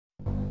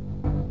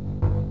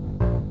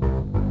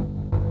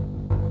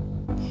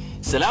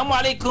Assalamu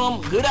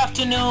alaikum, good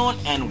afternoon,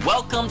 and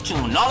welcome to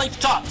Knowledge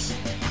Talks.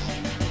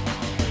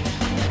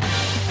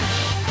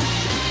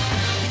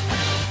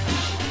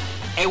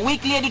 A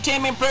weekly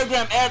entertainment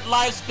program aired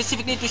live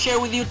specifically to share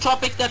with you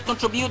topics that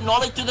contribute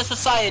knowledge to the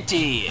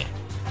society.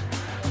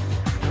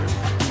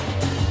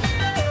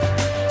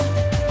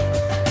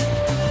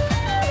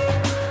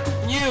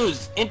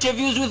 News,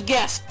 interviews with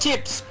guests,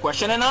 tips,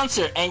 question and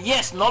answer, and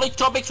yes, knowledge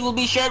topics will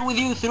be shared with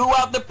you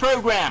throughout the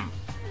program.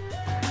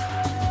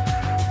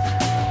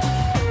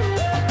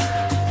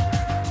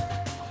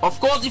 Of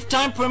course, if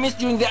time permits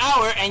during the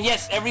hour, and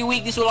yes, every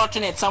week this will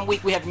alternate. Some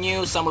week we have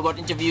news, some we got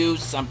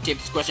interviews, some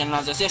tips, question and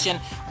answer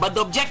session. But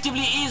the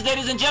objectively is,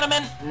 ladies and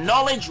gentlemen,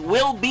 knowledge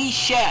will be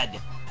shared.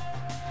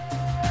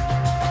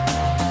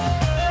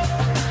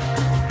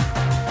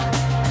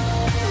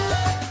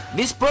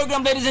 This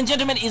program, ladies and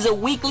gentlemen, is a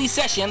weekly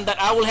session that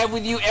I will have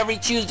with you every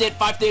Tuesday at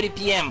 5:30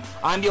 p.m.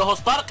 I'm your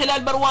host, Tariq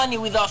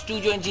Al-Barwani, with our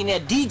studio engineer,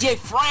 DJ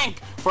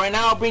Frank, for an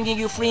hour bringing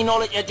you free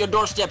knowledge at your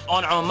doorstep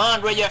on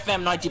Oman Radio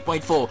FM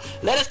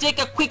 90.4. Let us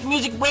take a quick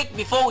music break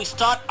before we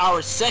start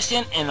our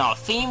session and our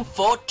theme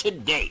for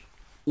today.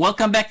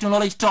 Welcome back to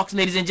Knowledge Talks,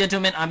 ladies and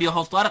gentlemen. I'm your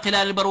host, Tariq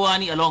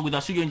Al-Barwani, along with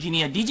our studio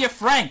engineer, DJ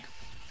Frank,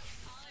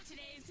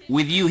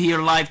 with you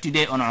here live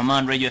today on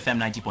Oman Radio FM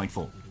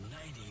 90.4.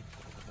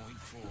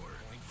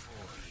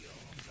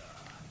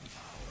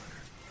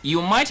 You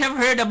might have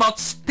heard about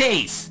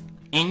SPACE,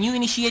 a new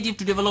initiative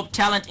to develop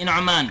talent in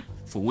Oman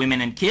for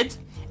women and kids,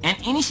 an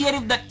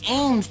initiative that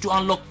aims to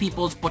unlock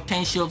people's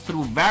potential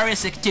through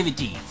various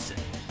activities.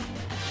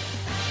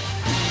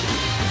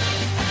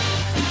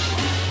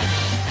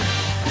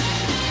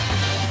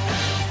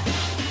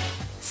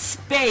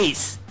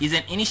 SPACE is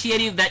an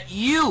initiative that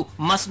you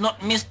must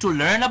not miss to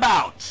learn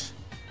about.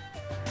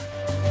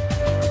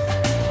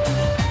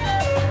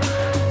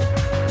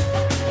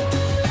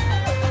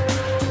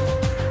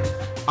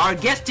 Our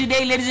guest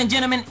today, ladies and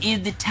gentlemen,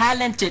 is the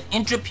talented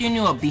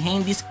entrepreneur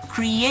behind this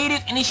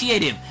creative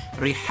initiative,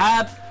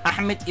 Rehab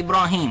Ahmed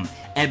Ibrahim,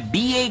 a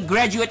BA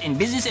graduate in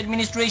business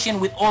administration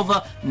with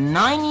over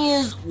 9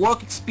 years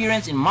work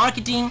experience in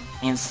marketing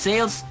and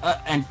sales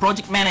and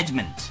project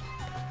management.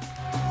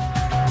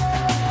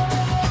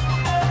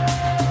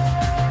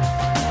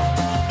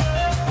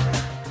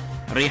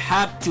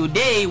 Rehab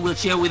today will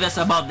share with us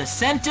about the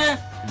center,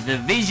 the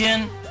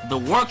vision, the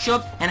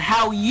workshop, and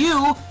how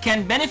you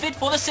can benefit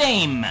for the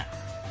same.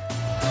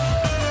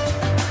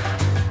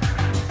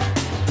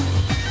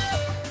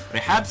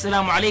 Rehab,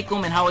 assalamu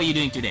alaikum, and how are you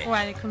doing today? Wa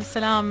alaikum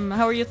salam.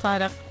 How are you,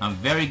 Tariq? I'm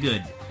very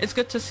good. It's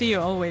good to see you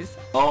always.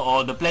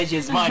 Oh, the pleasure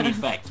is mine, in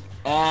fact.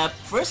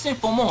 First and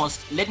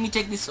foremost, let me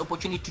take this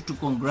opportunity to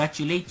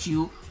congratulate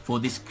you for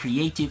this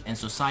creative and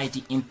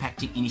society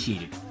impacting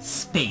initiative,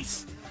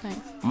 SPACE. Thanks.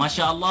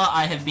 MashaAllah,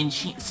 I have been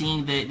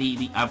seeing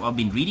I've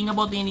been reading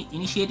about the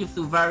initiative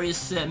through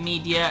various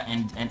media,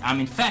 and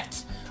I'm in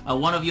fact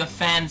one of your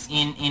fans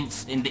in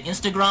the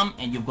Instagram,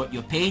 and you've got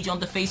your page on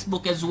the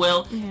Facebook as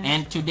well. Yes.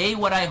 And today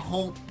what I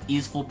hope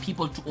is for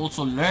people to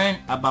also learn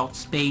about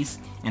SPACE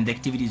and the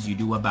activities you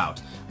do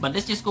about. But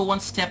let's just go one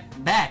step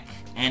back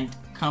and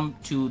come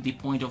to the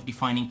point of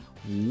defining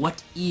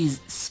what is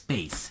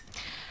SPACE.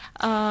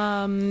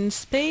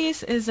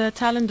 SPACE is a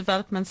talent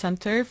development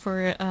center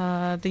for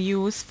the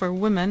youth, for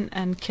women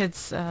and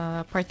kids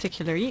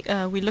particularly.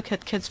 We look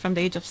at kids from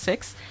the age of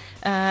 6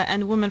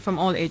 and women from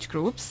all age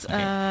groups.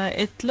 Okay.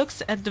 It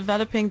looks at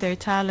developing their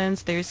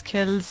talents, their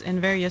skills in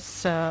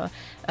various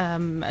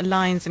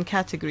lines and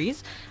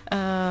categories.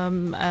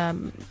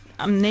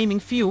 I'm naming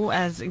few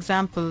as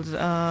examples: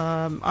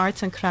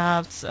 arts and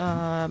crafts,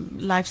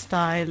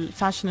 lifestyle,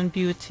 fashion and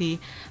beauty,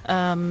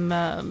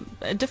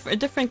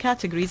 different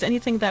categories,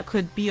 anything that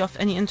could be of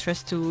any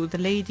interest to the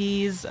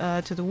ladies,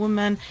 to the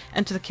women,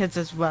 and to the kids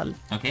as well.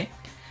 Okay.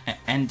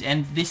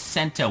 And this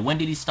center, when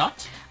did it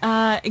start?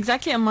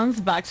 Exactly a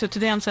month back. So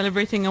today I'm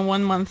celebrating a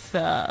 1 month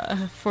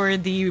for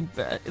the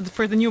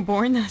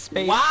newborn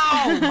SPACE.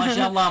 Wow,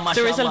 mashallah, mashallah.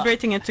 So we're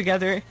celebrating it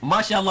together.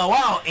 Mashallah,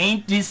 wow,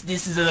 ain't this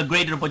is a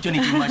great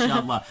opportunity,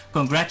 mashallah.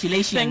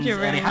 Congratulations. Thank you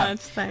very Rehab. much.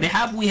 Thanks.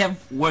 Rehab, we have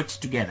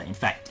worked together, in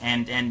fact,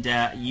 and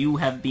you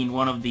have been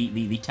one of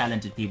the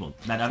talented people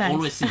that I've Thanks.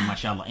 always seen,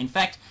 mashallah. In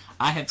fact,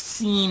 I have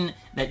seen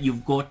that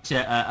you've got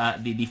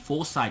the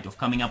foresight of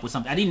coming up with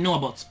something. I didn't know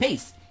about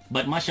SPACE.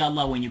 But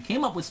mashallah, when you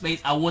came up with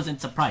SPACE, I wasn't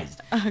surprised.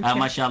 Okay.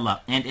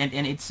 Mashallah. And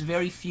it's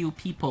very few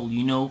people,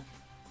 you know,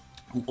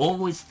 who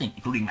always think,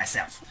 including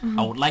myself,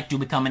 I would like to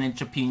become an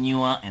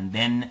entrepreneur, and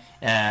then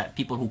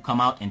people who come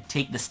out and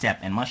take the step.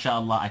 And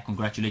mashallah, I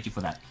congratulate you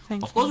for that.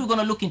 Thank of course, you. we're going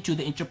to look into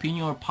the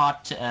entrepreneur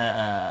part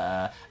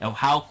of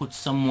how could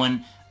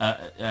someone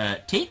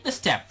take the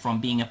step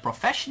from being a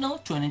professional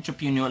to an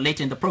entrepreneur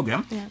later in the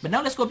program. Yes. But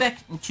now let's go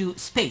back into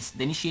SPACE,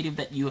 the initiative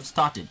that you have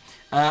started.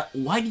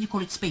 Why did you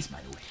call it SPACE,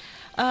 by the way?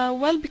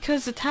 Well,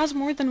 because it has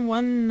more than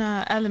one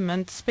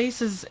element.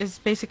 Space is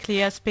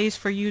basically a space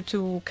for you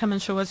to come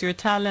and show us your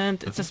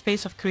talent. It's a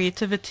space of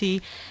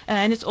creativity,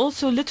 and it's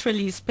also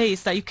literally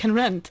space that you can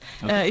rent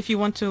if you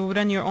want to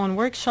run your own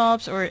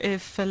workshops, or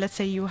if let's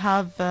say you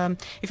have,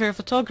 if you're a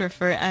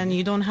photographer and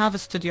you don't have a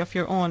studio of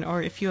your own,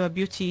 or if you're a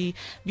beauty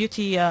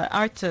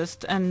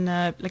artist and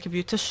like a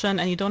beautician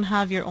and you don't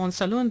have your own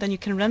salon, then you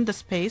can rent the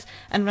space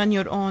and run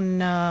your own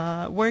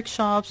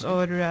workshops,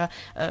 or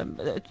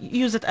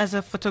use it as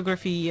a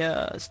photography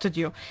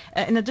studio.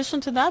 In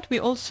addition to that, we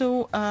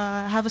also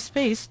have a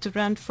space to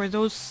rent for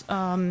those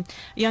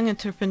young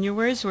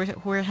entrepreneurs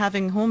who are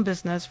having home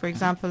business, for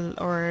example,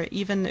 or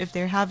even if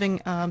they're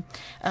having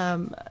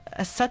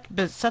a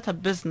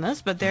setup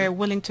business, but they're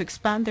willing to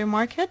expand their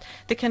market,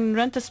 they can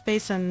rent a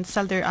space and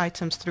sell their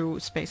items through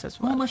space as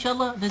well. Oh,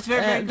 mashallah, that's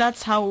very good.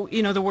 That's how,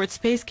 you know, the word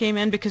space came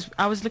in, because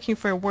I was looking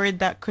for a word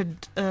that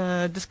could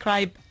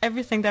describe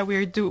everything that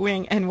we're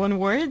doing in one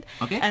word,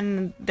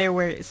 and there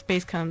where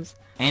space comes.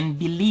 And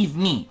believe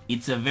me,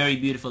 it's a very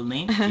beautiful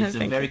name. It's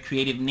a very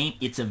creative name.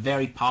 It's a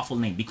very powerful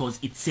name because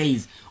it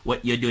says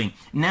what you're doing.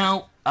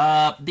 Now,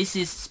 this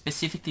is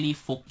specifically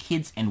for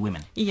kids and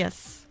women.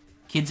 Yes.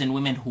 Kids and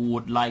women who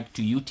would like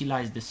to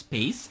utilize the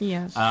space.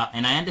 Yes.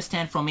 And I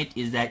understand from it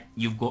is that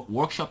you've got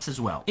workshops as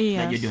well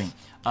that you're doing.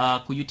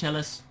 Could you tell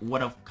us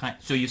what of kind?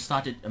 So you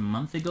started a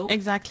month ago?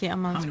 Exactly, a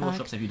month How many back.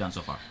 workshops have you done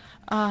so far?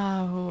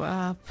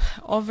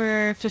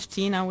 Over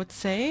 15, I would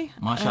say.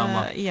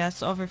 MashaAllah.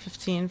 Yes, over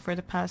 15 for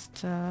the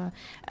past.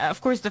 Of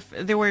course,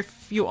 there were a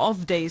few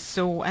off days,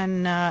 so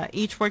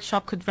each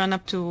workshop could run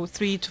up to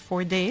 3 to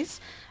 4 days.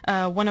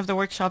 One of the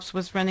workshops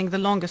was running, the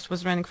longest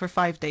was running for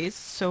 5 days.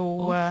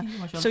 So,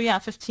 so yeah,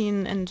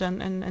 15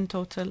 in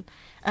total.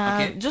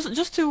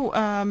 Just to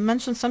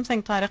mention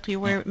something, Tariq, you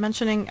were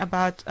mentioning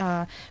about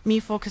me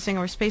focusing,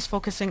 or space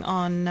focusing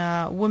on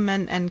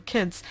women and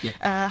kids.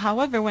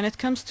 However, when it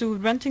comes to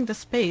renting the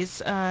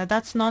space,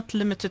 that's not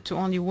limited to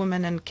only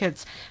women and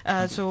kids.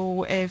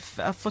 So if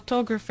a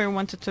photographer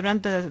wanted to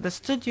rent the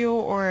studio,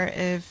 or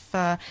if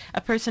a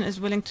person is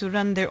willing to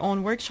run their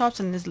own workshops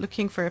and is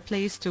looking for a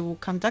place to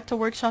conduct a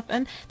workshop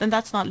in, then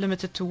that's not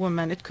limited to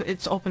women.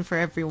 It's open for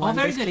everyone,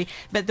 basically.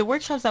 But the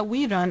workshops that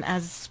we run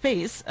as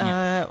space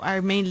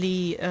are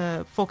mainly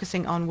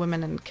focusing on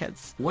women and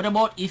kids. What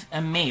about if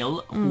a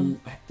male who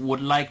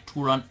would like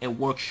to run a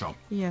workshop,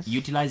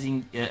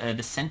 utilizing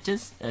the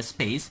center's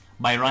space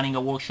by running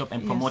a workshop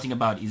and promoting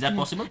about it? Is that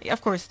possible?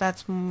 Of course,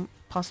 that's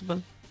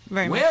possible.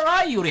 Very much. Where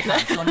are you,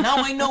 Rehab? So now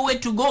I know where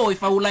to go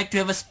if I would like to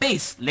have a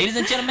space. Ladies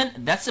and gentlemen,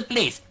 that's a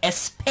place. A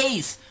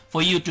space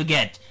for you to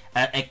get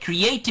a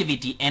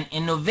creativity and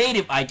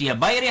innovative idea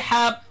by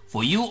Rehab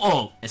for you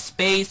all. A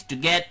space to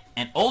get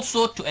and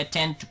also to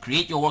attend to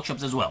create your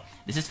workshops as well.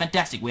 This is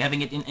fantastic. We're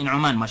having it in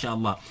Oman,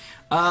 mashallah.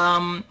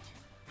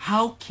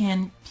 How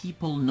can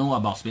people know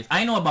about space?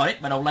 I know about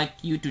it, but I would like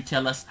you to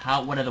tell us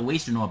what are the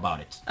ways to know about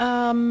it.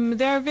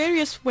 There are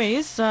various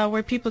ways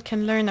where people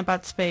can learn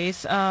about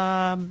space.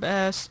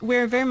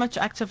 We're very much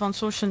active on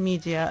social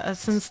media,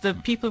 since the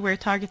people we're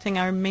targeting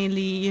are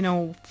mainly, you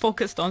know,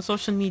 focused on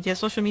social media.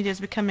 Social media is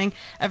becoming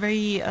a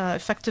very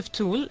effective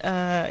tool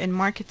in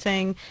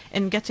marketing,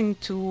 in getting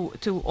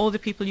to all the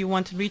people you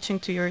want, reaching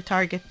to your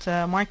target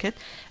market.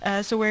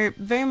 So we're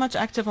very much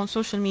active on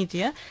social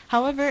media.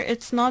 However,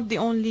 it's not the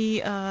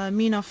only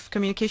mean of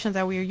communication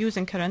that we are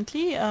using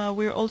currently.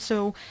 We're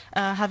also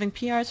having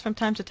PRs from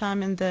time to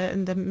time in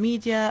the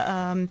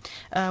media.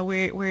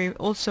 We're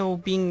also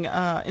being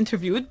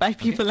interviewed by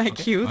people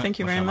like you. Thank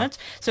you very much.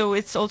 So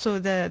it's also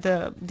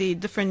the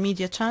different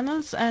media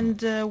channels,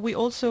 and we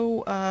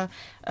also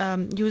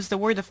use the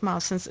word of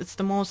mouth, since it's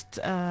the most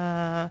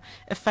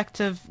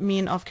effective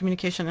mean of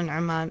communication in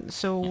Oman.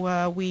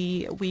 So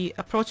we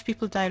approach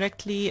people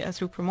directly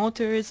through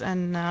promoters,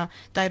 and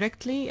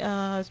directly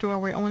through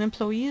our own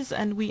employees,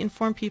 and we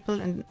inform people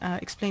and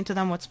explain to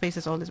them what space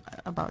is all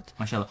about.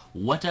 MashaAllah.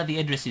 What are the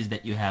addresses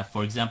that you have?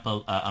 For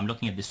example, I'm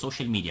looking at the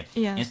social media.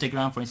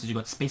 Instagram, for instance, you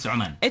got Space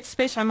Oman. It's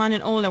Space Oman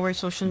in all our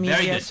social media.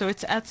 Very good. So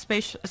it's at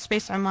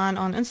Space Oman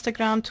on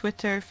Instagram,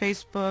 Twitter,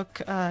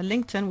 Facebook,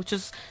 LinkedIn, which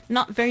is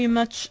not very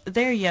much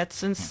there yet,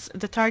 since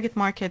the target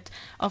market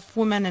of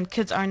women and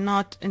kids are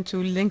not into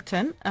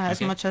LinkedIn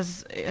as much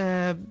as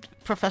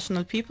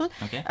professional people.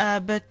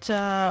 But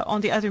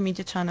on the other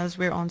media channels,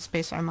 we're on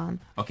Space Oman.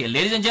 Okay,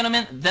 ladies and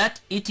gentlemen, that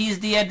it is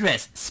the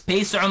address.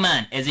 Space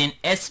Oman, as in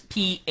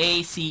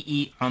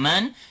SPACE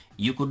Oman.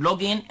 You could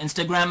log in,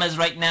 Instagram as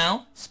right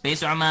now,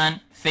 Space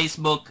Oman,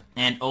 Facebook,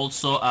 and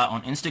also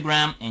on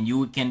Instagram, and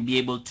you can be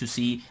able to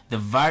see the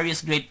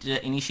various great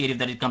initiative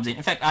that it comes in.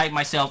 In fact, I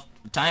myself,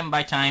 time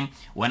by time,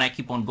 when I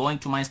keep on going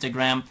to my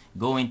Instagram,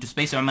 going to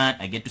Space Oman,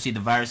 I get to see the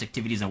various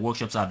activities and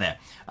workshops are there.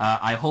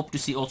 I hope to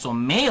see also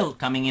male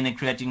coming in and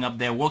creating up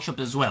their workshop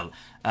as well.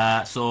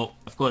 So,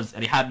 of course,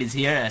 Rehab is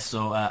here,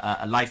 so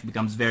life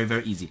becomes very,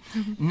 very easy.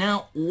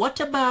 Now, what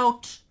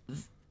about...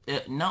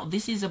 now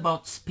this is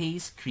about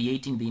space,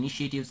 creating the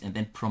initiatives and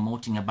then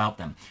promoting about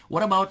them.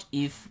 What about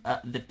if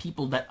the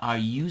people that are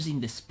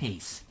using the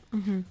space,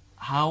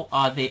 how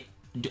are they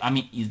I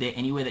mean, is there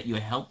any way that you're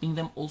helping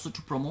them also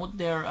to promote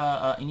their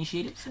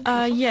initiatives?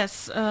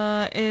 Yes.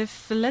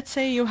 If let's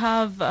say you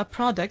have a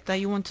product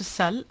that you want to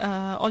sell,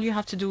 all you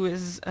have to do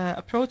is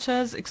approach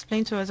us,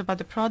 explain to us about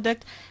the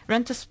product,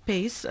 rent a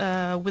space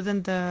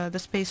within the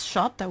space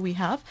shop that we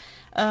have.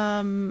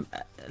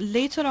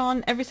 Later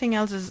on, everything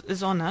else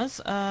is on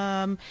us.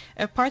 A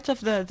part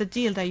of the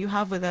deal that you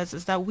have with us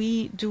is that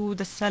we do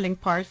the selling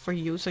part for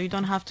you, so you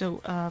don't have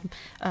to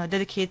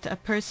dedicate a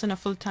person, a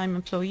full-time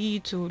employee,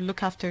 to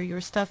look after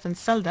your stuff and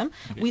sell them.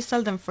 Okay. We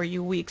sell them for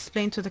you. We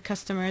explain to the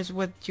customers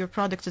what your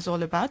product is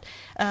all about.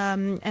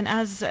 And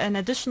as an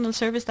additional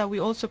service that we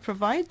also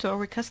provide to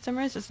our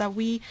customers is that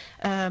we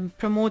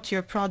promote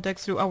your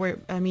product through our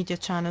media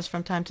channels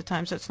from time to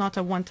time. So it's not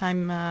a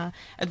one-time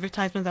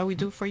advertisement that we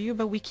do for you,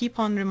 but we keep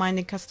on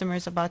reminding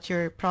customers about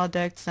your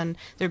products and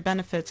their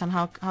benefits and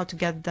how to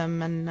get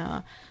them, and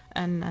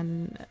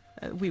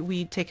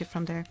we take it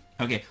from there.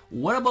 Okay,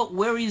 what about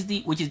where is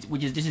the which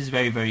is this is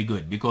very, very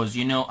good, because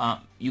you know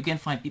you can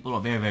find people who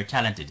are very, very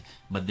talented,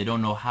 but they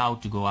don't know how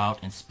to go out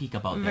and speak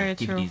about their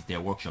activities,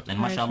 their workshops, and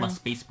mashallah,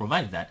 space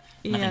provides that.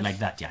 Nothing like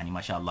that, yani,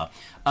 mashallah.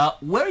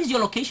 Where is your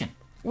location?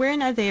 We're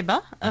in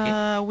Adeba.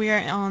 Okay. We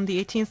are on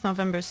the 18th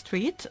November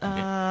Street.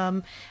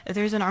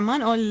 There's an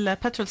Oman oil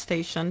petrol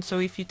station. So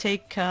if you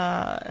take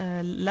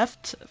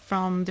left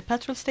from the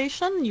petrol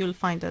station, you'll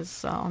find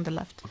us on the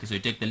left. Okay, so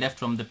you take the left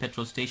from the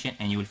petrol station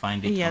and you will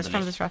find it. Yes, on the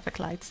from left. the traffic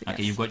lights. Yes.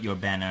 Okay, you've got your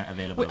banner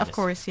available. Of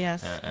course,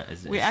 yes.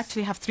 We as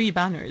actually have 3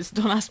 banners.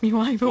 Don't ask me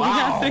why, but we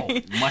have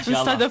 3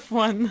 instead of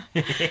 1.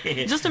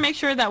 Just to make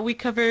sure that we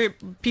cover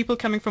people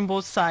coming from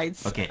both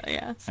sides. Okay.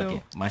 Yeah. So.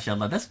 Okay.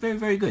 Mashallah, that's very,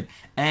 very good.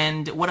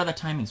 And what are the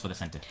timings for the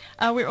center?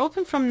 We're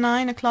open from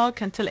 9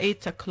 o'clock until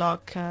 8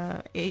 o'clock,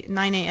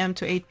 9 a.m.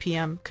 to 8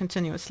 p.m.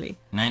 continuously.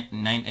 9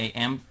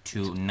 a.m.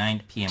 to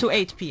 9 p.m. To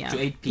 8 p.m. To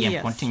 8 p.m.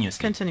 Yes,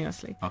 continuously.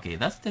 Continuously. Okay,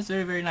 that's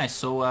very, very nice.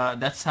 So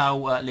that's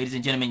how, ladies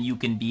and gentlemen, you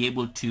can be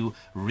able to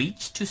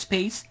reach to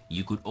space.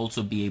 You could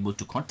also be able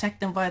to contact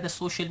them via the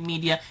social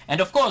media.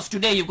 And of course,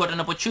 today you've got an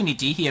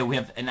opportunity here. We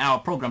have an hour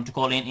program to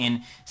call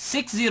in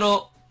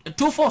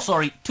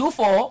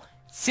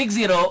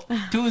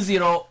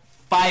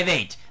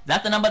 24602058.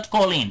 That's the number to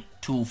call in.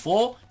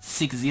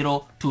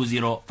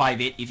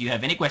 24602058 if you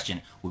have any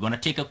question. We're going to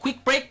take a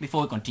quick break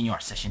before we continue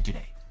our session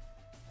today.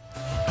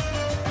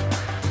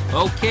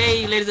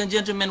 Okay, ladies and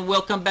gentlemen,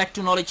 welcome back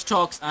to Knowledge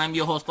Talks. I'm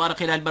your host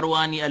Tariq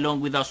Al-Barwani,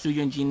 along with our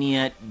studio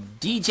engineer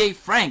DJ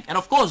Frank. And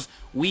of course,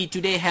 we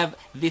today have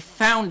the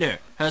founder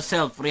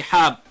herself,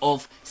 Rehab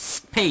of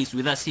Space,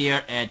 with us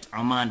here at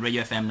Oman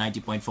Radio FM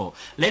 90.4.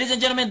 Ladies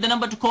and gentlemen, the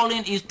number to call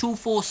in is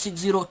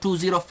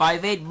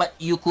 24602058, but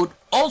you could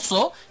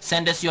also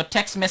send us your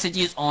text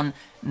messages on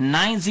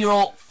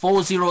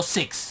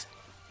 90406.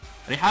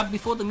 Rehab,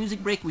 before the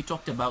music break, we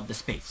talked about the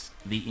space,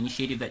 the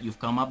initiative that you've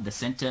come up, the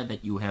center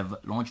that you have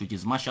launched, which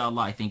is,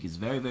 mashallah, I think is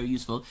very, very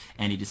useful,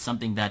 and it is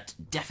something that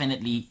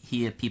definitely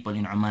here people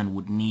in Oman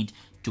would need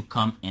to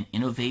come and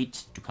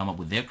innovate, to come up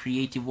with their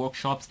creative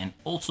workshops, and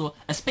also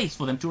a space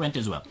for them to rent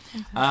as well.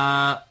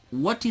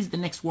 What is the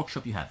next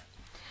workshop you have?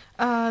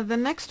 The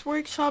next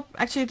workshop,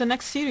 actually the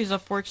next series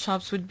of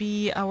workshops would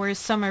be our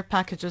summer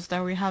packages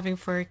that we're having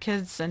for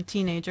kids and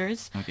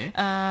teenagers. Okay.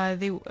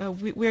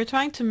 We're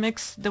trying to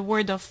mix the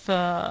word of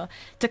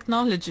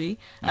technology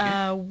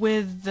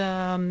with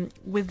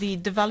the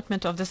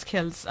development of the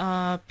skills.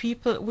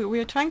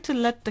 We're trying to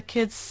let the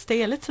kids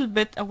stay a little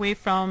bit away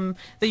from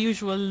the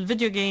usual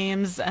video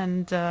games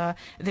and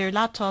their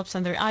laptops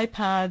and their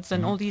iPads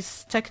and all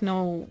these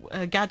techno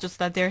gadgets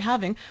that they're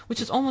having,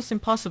 which is almost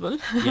impossible.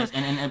 Yes,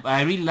 and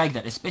I really like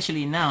that,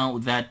 especially now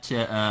that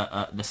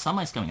the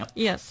summer is coming up.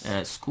 Yes.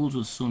 Schools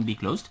will soon be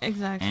closed.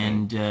 Exactly.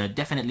 And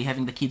definitely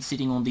having the kids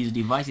sitting on these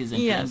devices and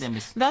playing them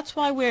is... That's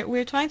why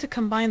we're trying to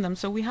combine them.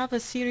 So we have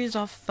a series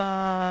of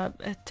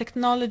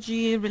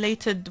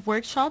technology-related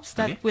workshops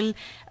that will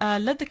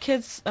let the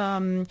kids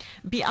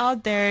be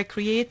out there,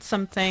 create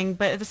something,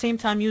 but at the same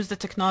time use the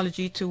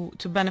technology to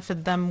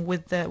benefit them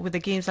with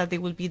the games that they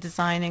will be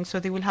designing. So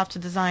they will have to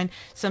design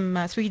some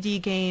 3D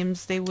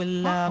games. They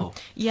will,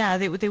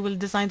 they will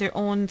design their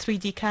own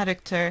 3D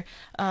character,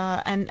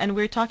 and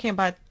we're talking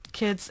about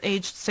kids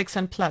aged 6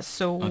 and plus.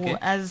 So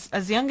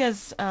as young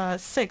as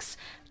 6,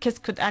 kids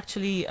could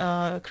actually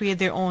create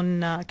their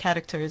own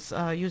characters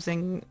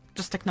using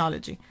just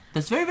technology.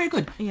 That's very, very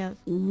good. Yeah.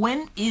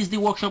 When is the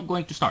workshop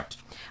going to start?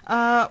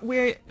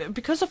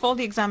 Because of all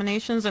the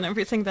examinations and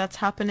everything that's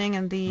happening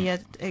and the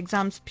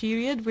exams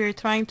period, we're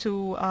trying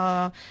to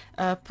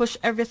push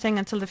everything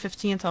until the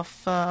 15th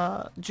of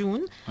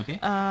June. Okay.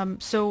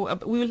 So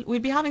we'll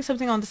be having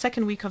something on the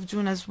second week of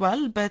June as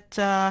well, but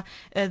the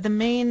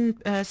main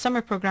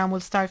summer program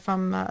will start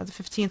from the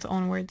 15th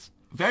onwards.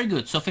 Very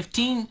good. So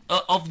 15th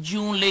of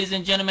June, ladies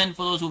and gentlemen,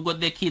 for those who've got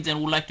their kids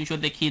and would like to show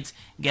their kids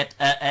get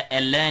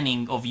a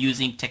learning of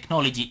using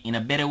technology in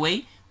a better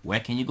way, where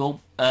can you go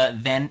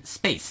then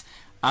space?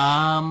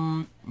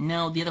 Now,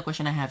 the other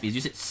question I have is,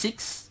 you said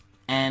 6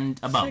 and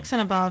above? 6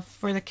 and above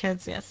for the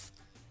kids, yes.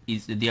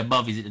 Is the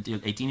above, is it until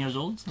 18 years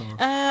old? Or?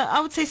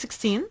 I would say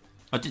 16.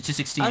 Oh, to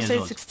 16 I'll years say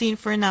old. 16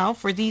 for now,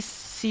 for these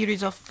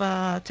series of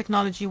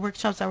technology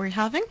workshops that we're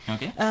having.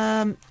 Okay.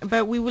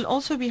 But we will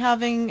also be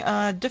having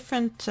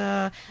different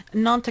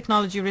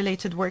non-technology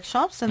related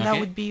workshops, and that Okay.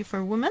 would be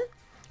for women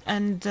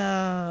and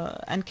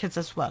kids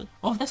as well.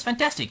 Oh, that's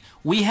fantastic.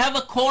 We have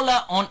a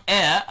caller on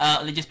air.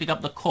 Let's just pick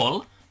up the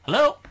call.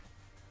 Hello?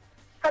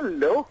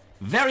 Hello.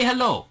 Very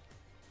hello.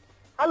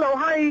 Hello,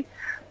 hi.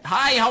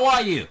 Hi, how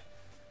are you?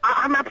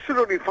 I'm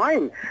absolutely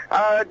fine.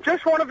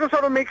 Just wanted to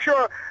sort of make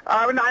sure,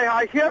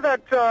 I hear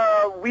that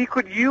we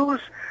could use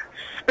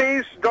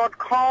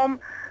space.com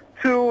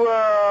to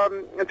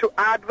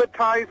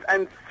advertise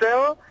and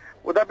sell.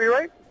 Would that be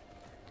right?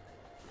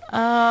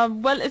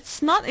 Well,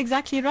 it's not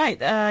exactly right.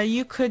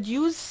 You could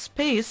use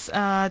Space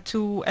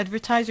to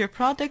advertise your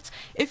products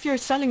if you're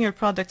selling your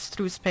products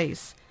through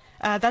Space.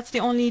 That's the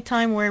only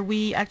time where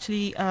we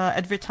actually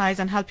advertise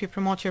and help you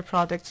promote your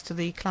products to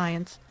the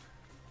clients.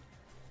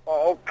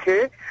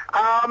 Okay.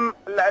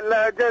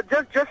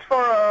 Just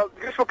for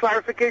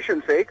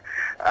clarification's sake,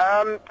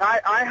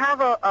 I have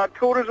a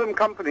tourism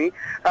company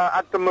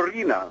at the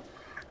marina.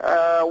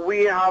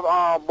 We have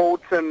our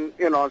boats and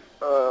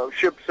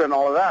ships and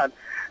all of that.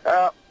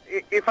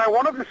 If I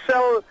wanted to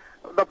sell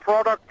the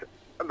product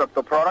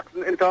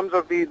in terms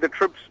of the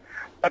trips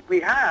that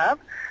we have,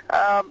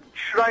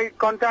 should I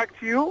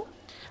contact you?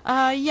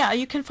 Yeah,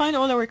 you can find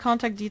all our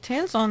contact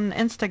details on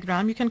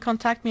Instagram. You can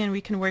contact me and we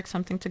can work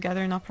something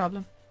together, no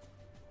problem.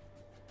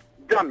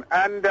 Done.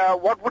 And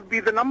what would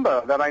be the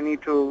number that I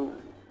need to,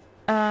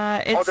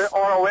 It's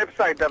or a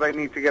website that I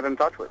need to get in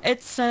touch with?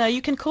 it's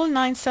you can call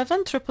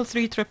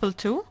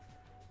 97333222.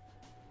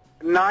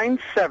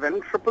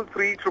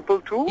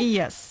 97333222?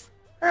 Yes.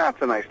 Yeah,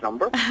 that's a nice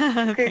number.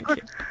 Okay,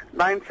 good.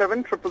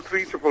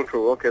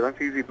 97333222. Okay,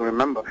 that's easy to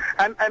remember.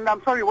 And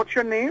I'm sorry, what's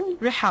your name?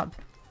 Rehab.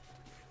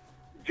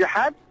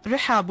 Jihad?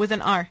 Rehab with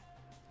an R.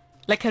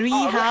 Like a Oh,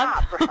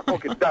 rehab. Rehab.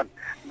 Okay, done.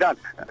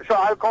 So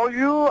I'll call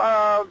you.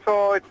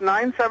 So it's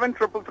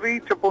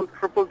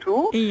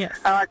 97333222. Yes.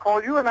 And I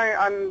call you,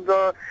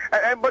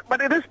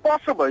 but it is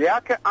possible, yeah.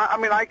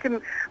 I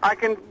can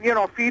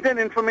feed in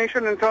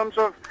information in terms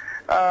of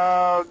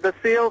the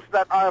sales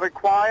that I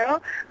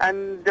require,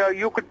 and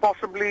you could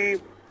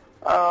possibly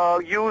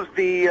use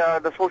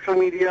the social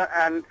media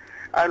and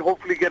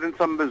hopefully get in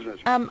some business.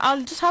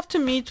 I'll just have to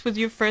meet with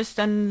you first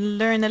and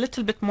learn a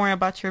little bit more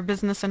about your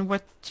business and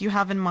what you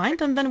have in mind,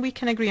 and then we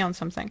can agree on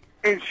something.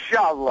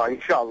 Inshallah,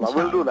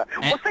 we'll do that.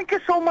 Well, thank you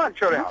so much,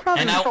 Rehab. problem.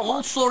 And I Thank you so much.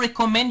 also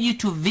recommend you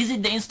to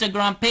visit the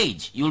Instagram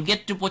page. You'll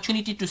get the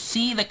opportunity to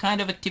see the kind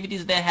of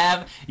activities they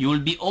have. You will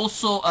be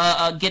also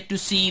get to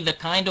see the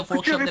kind of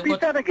Could you workshop they've repeat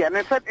got. that again?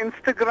 It's at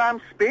Instagram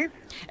space?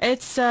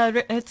 It's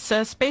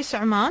Space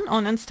Oman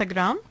on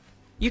Instagram.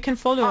 You can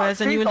follow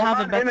us and you will have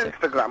a Space Oman better... in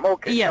Instagram.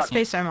 Okay. Yeah, done.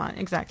 Space Oman,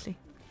 exactly.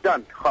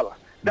 Done. Khalas.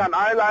 Done.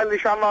 I'll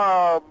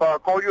inshallah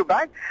call you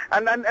back.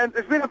 And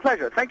it's been a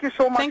pleasure. Thank you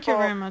so much Thank you for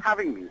very much.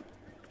 having me.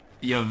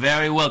 You're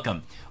very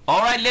welcome.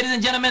 All right, ladies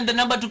and gentlemen, the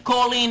number to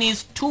call in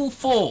is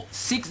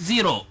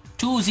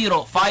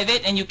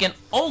 24602058, and you can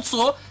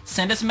also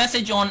send us a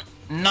message on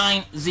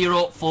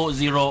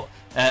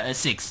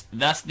 90406.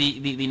 That's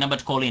the number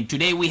to call in.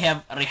 Today we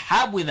have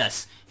Rehab with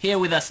us, here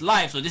with us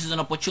live, so this is an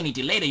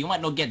opportunity. Later you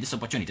might not get this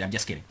opportunity. I'm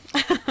just kidding.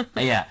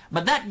 Yeah,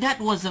 but that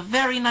was a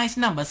very nice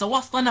number. So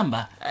what's the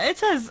number?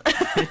 It is.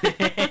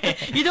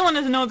 You don't want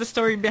to know the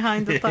story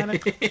behind the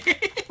product.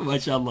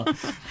 MashaAllah.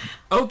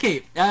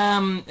 Okay,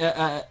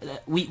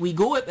 we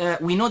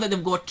know that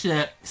they've got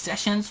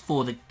sessions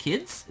for the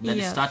kids that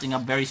is Yes. starting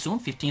up very soon,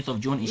 15th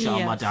of June,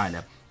 inshallah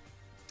Yes.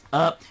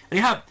 ta'ala.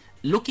 Rehab,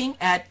 looking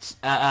at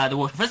the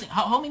work, first thing,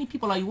 how many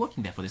people are you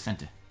working there for the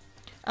center?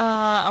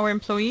 Our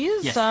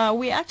employees, Yes.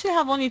 we actually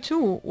have only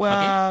two.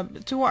 Okay.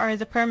 Two are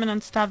the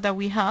permanent staff that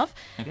we have.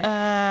 Okay.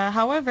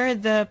 However,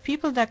 the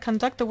people that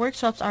conduct the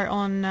workshops are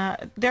on,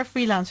 they're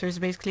freelancers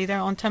basically. They're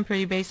on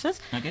temporary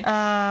basis. Okay.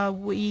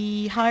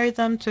 We hire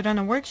them to run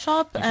a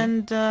workshop,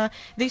 and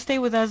they stay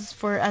with us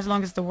for as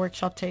long as the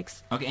workshop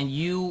takes. Okay, and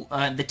you,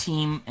 the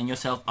team and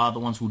yourself are the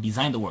ones who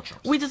design the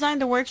workshops? We design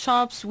the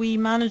workshops, we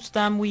manage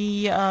them,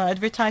 we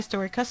advertise to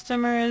our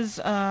customers,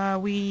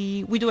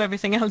 we do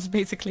everything else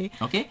basically.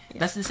 Okay,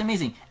 that's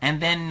amazing.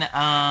 And then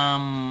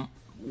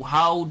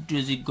how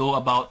does it go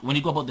about when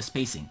you go about the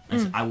spacing?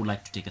 I would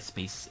like to take a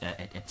space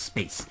at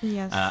space.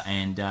 Yes.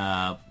 And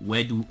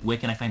where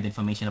can I find the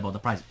information about the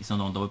price? It's not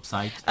on the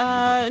website.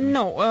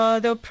 No,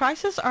 the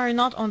prices are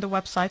not on the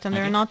website, and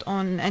Okay. they're not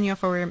on any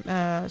of our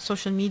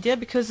social media,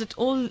 because it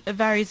all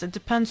varies. It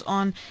depends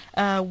on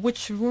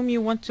which room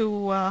you want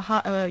to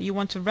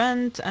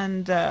rent,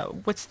 and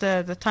what's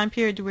the time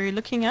period we're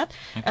looking at.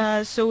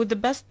 Okay. So the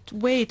best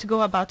way to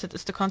go about it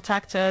is to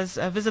contact us,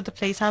 visit the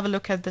place, have a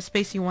look at the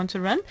space you want to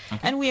rent,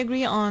 Okay. and we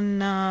agree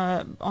on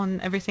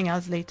everything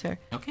else later.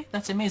 Okay,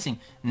 that's amazing.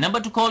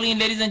 Number to call in,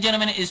 ladies and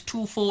gentlemen, is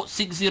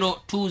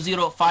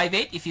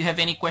 24602058. If you have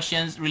any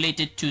questions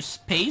related to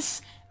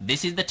space,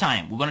 this is the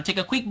time. We're going to take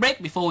a quick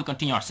break before we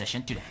continue our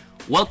session today.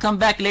 Welcome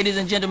back, ladies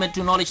and gentlemen,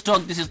 to Knowledge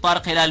Talk. This is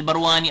Tariq Hilal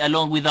Barwani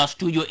along with our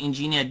studio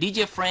engineer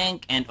DJ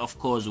Frank, and of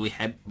course we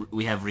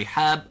have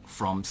Rehab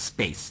from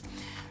Space.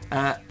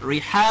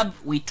 Rehab,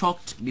 we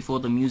talked before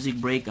the music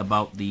break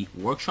about the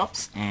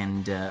workshops,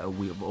 and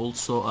we've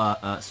also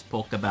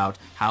spoke about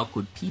how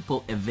could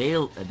people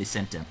avail the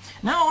center.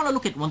 Now I want to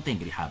look at one thing,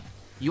 Rehab.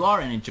 You are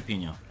an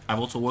entrepreneur. I've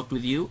also worked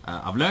with you.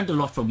 I've learned a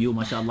lot from you,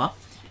 mashallah.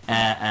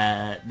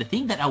 The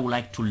thing that I would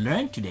like to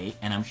learn today,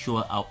 and I'm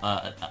sure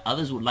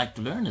others would like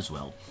to learn as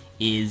well,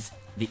 is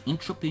the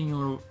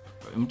entrepreneurial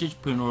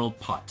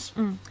part.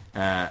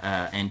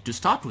 And to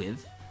start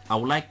with, I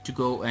would like to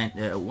go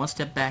and one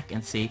step back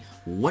and say,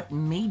 what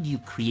made you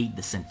create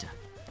the center?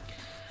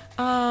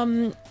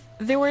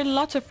 There were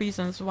lots of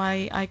reasons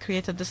why I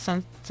created the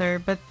center,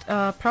 but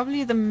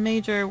probably the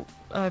major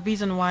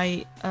reason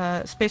why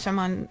Space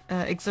Oman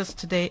exists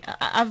today,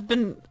 I've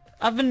been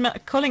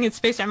calling it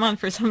Space Oman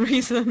for some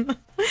reason,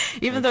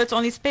 even though it's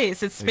only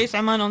space. It's Space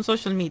Oman on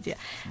social media.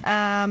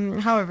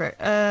 However,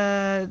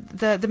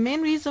 the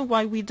main reason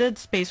why we did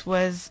space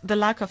was the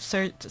lack of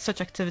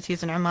such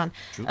activities in Oman.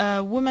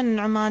 Women in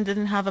Oman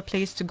didn't have a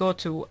place to go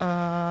to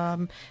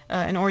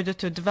in order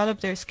to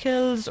develop their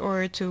skills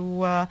or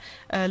to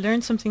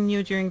learn something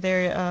new during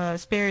their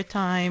spare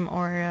time,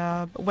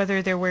 or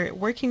whether they were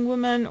working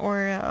women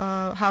or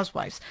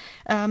housewives.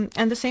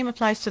 And the same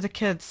applies to the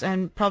kids,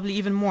 and probably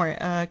even more.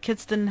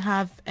 Kids didn't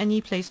have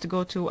any place to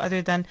go to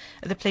other than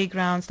the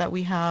playgrounds that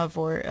we have,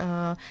 or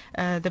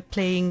the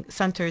playing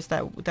centers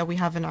that we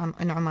have in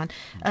Oman.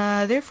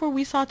 Therefore,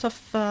 we thought of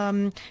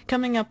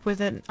coming up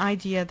with an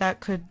idea that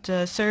could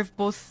serve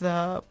both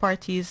the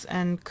parties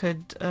and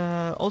could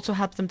also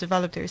help them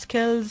develop their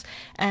skills,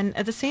 and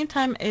at the same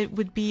time it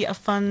would be a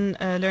fun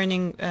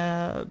learning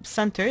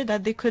center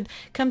that they could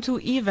come to.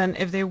 Even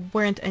if there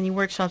weren't any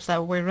workshops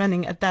that were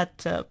running at that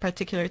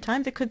particular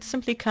time, they could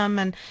simply come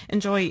and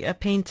enjoy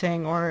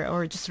painting or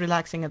just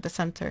relaxing at the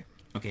center.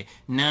 Okay,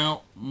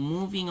 now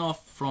moving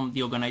off from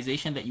the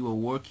organization that you were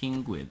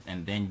working with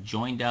and then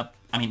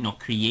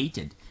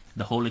created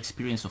the whole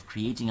experience of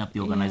creating up the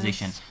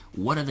organization. Yes.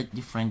 What are the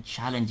different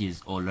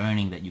challenges or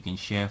learning that you can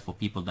share for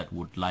people that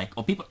would like,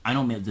 or people, I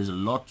know there's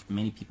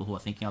many people who are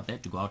thinking out there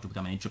to go out to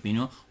become an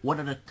entrepreneur. What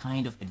are the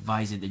kind of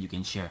advices that you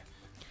can share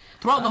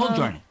throughout the whole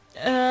journey?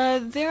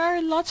 There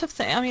are lots of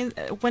things. I mean,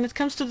 when it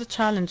comes to the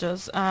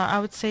challenges, I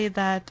would say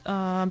that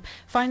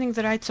finding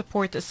the right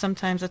support is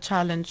sometimes a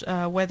challenge,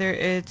 whether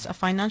it's a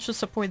financial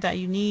support that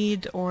you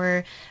need,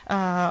 or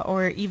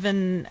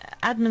even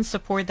admin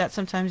support that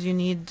sometimes you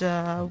need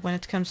when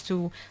it comes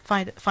to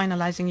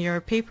finalizing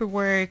your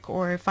paperwork,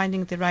 or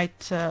finding the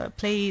right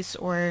place,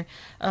 or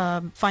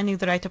finding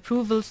the right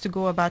approvals to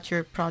go about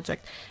your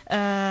project.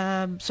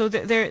 So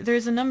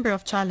there's a number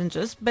of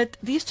challenges, but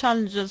these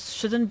challenges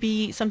shouldn't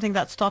be something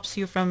that stops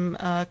you from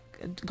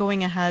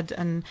going ahead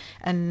and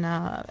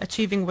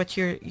achieving what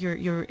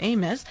your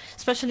aim is,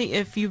 especially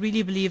if you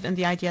really believe in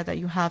the idea that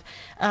you have.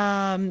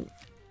 And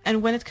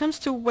when it comes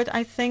to what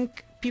I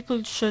think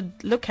people should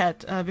look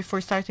at before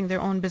starting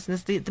their own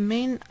business, the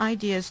main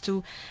idea is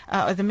to,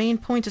 or the main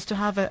point is to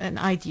have an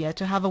idea,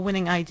 to have a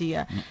winning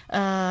idea,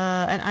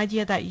 an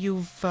idea that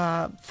you've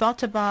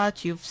thought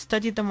about, you've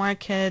studied the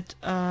market,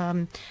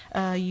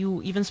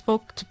 you even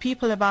spoke to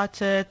people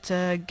about it,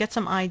 get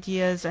some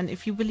ideas, and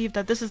if you believe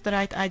that this is the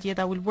right idea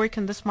that will work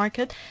in this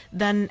market,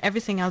 then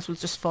everything else will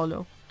just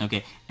follow.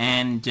 Okay,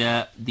 and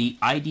the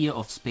idea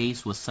of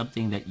space was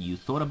something that you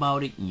thought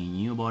about it, you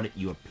knew about it,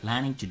 you were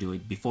planning to do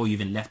it before you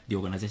even left the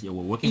organization you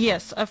were working for?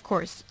 Yes, of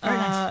course. Very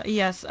nice.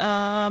 Yes.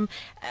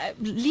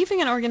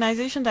 Leaving an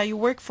organization that you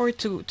work for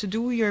to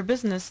do your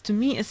business, to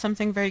me, is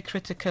something very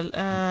critical.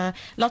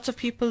 Lots of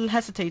people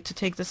hesitate to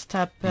take this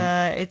step.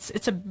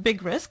 It's a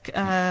big risk.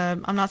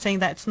 I'm not saying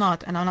that it's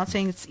not, and I'm not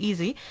saying it's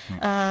easy,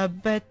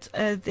 but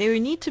there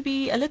need to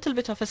be a little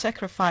bit of a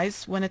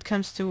sacrifice when it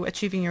comes to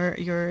achieving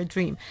your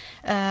dream.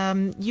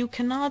 You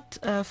cannot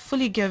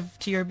fully give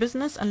to your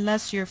business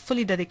unless you're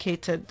fully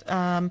dedicated.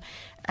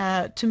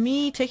 To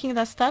me, taking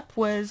that step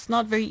was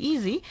not very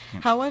easy.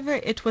 However,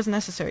 it was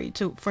necessary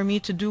for me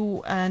to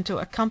do and to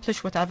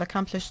accomplish what I've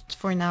accomplished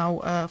for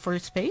now for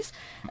space.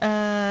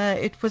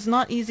 It was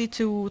not easy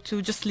to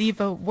just leave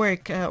a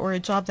work or a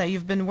job that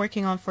you've been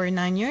working on for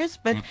 9 years,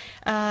 but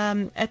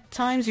at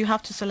times you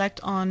have to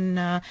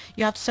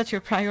you have to set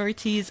your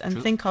priorities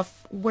and think of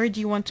where do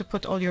you want to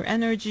put all your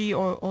energy,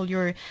 or all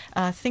your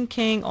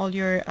thinking, all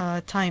your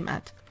time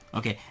at.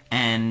 Okay,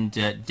 and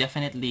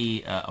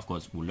definitely, of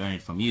course, we'll learn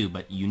it from you,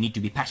 but you need to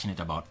be passionate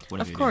about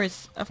whatever you do.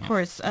 Of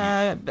course.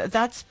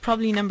 That's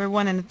probably number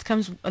one, and it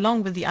comes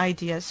along with the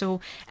idea. So,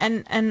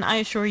 and I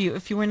assure you,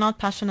 if you were not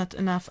passionate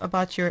enough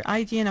about your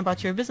idea and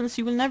about your business,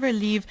 you will never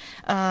leave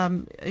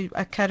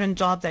a current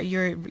job that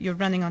you're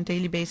running on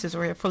daily basis,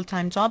 or a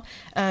full-time job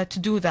to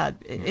do that.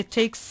 It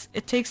takes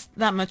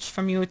that much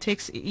from you.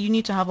 You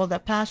need to have all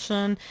that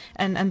passion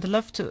and the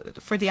love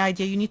for the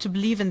idea. You need to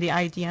believe in the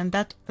idea, and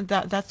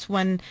that's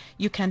when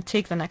you can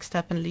take the next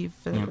step and leave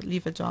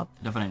a job.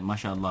 Definitely,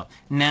 mashallah.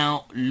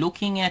 Now,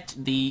 looking at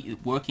the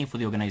working for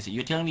the organization,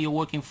 you're telling me you're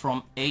working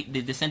from 8,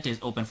 the center is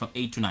open from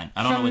 8 to 9.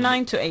 I don't know. From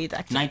 9 to 8,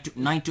 actually.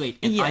 9 to 8.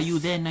 And yes. Are you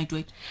there 9 to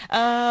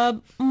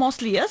 8?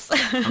 Mostly, yes.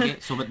 Okay,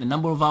 so but the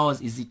number of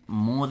hours, is it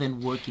more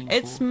than working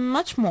It's for?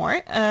 much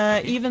more,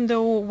 even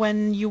though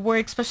when you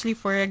work, especially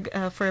for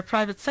a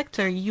private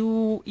sector,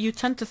 you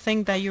tend to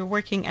think that you're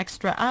working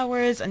extra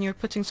hours and you're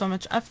putting so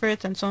much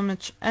effort and so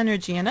much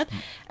energy in it.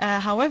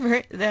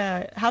 However,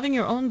 having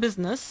your own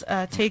business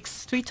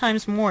takes 3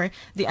 times more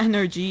the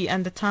energy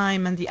and the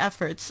time and the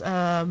efforts,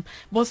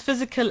 both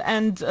physical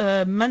and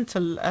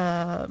mental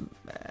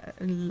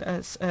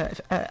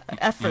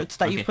efforts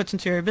that you put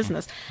into your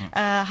business.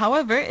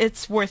 However,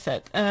 it's worth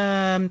it.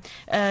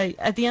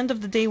 At the end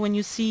of the day, when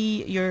you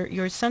see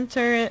your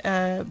center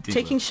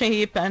taking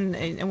shape,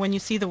 and when you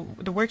see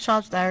the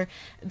workshops that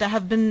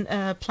have been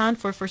planned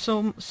for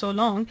so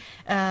long,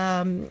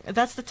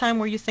 that's the time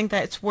where you think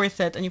that it's worth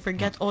it, and you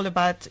forget all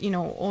about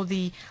all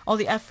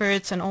the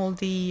efforts and all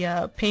the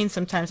pain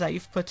sometimes that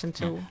you've put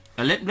into.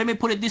 Let me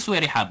put it this way,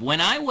 Rehab.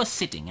 When I was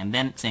sitting and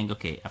then saying,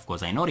 okay, of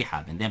course I know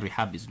Rehab, and then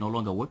Rehab is no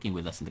longer working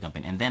with us in the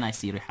company, and then I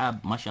see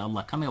Rehab,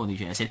 mashallah, coming out with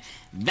you, and I said,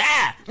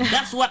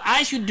 that's what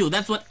I should do.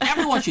 That's what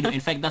everyone should do.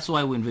 In fact, that's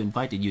why we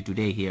invited you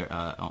today here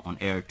on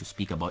air to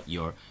speak about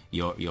your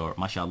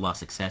mashallah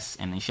success,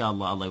 and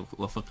inshallah Allah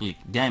wafiq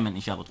diamond,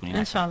 inshallah 29.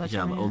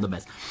 Inshallah, all the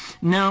best.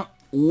 Now,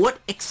 what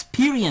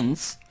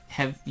experience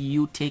have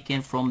you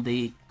taken from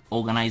the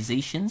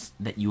organizations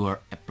that you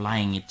are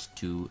applying it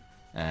to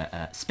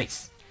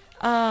space?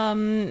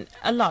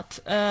 A lot.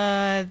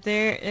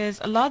 There is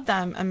a lot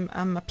that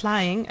I'm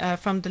applying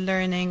from the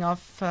learning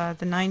of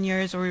the 9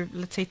 years, or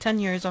let's say 10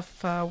 years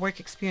of work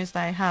experience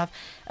that I have.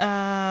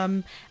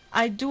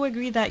 I do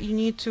agree that you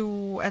need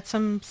to at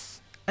some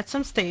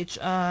stage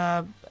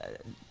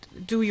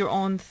do your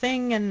own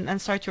thing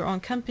and start your own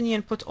company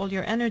and put all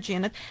your energy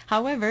in it.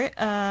 However,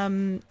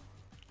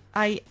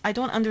 I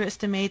don't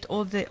underestimate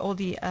all the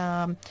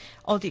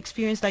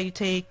experience that you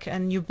take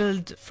and you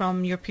build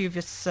from your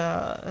previous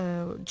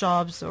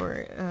jobs,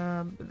 or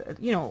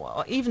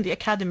even the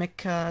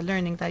academic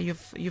learning that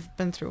you've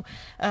been through.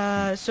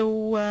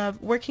 So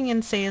working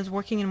in sales,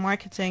 working in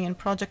marketing and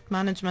project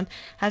management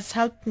has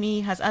helped me,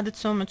 has added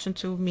so much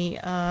into me,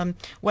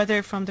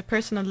 whether from the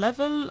personal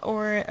level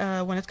or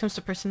when it comes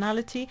to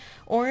personality,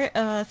 or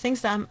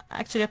things that I'm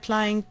actually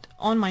applying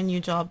on my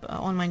new job,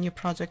 on my new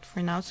project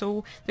for now.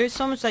 So there's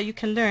so much that you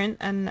can learn,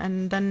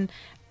 and then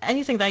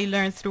anything that you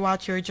learn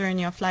throughout your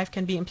journey of life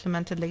can be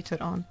implemented later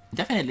on.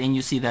 Definitely, and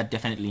you see that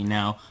definitely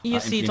now. You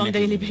see it on a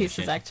daily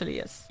basis, actually,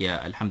 yes. Yeah,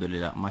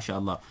 alhamdulillah,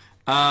 mashallah.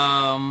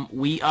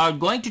 We are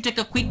going to take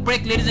a quick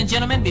break, ladies and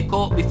gentlemen,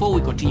 before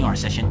we continue our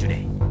session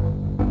today.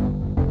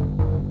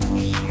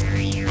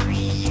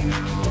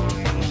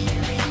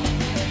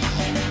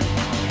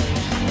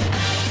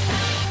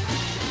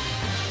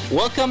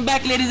 Welcome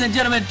back, ladies and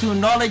gentlemen, to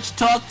Knowledge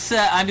Talks.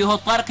 I'm your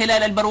host Tariq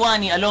Hilal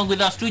Al-Barwani, along with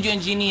our studio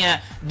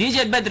engineer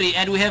DJ Badri,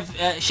 and we have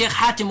Sheikh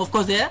Hatim, of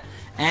course, there.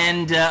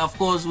 And of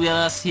course, with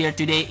us here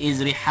today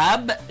is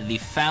Rehab, the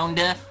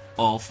founder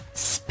of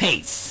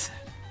Space.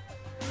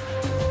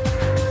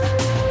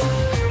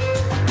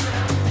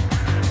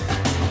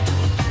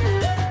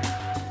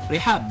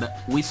 Rehab,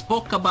 we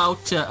spoke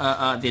about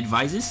the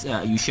advices.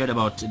 You shared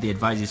about the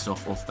advices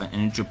of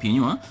an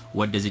entrepreneur.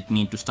 What does it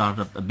mean to start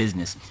up a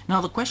business? Now,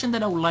 the question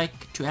that I would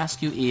like to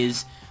ask you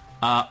is,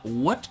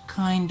 what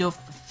kind of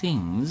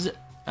things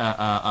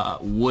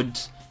would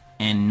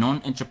a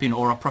non-entrepreneur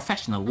or a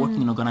professional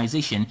working in an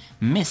organization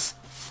miss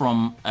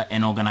from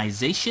an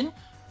organization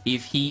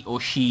if he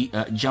or she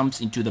jumps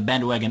into the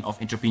bandwagon of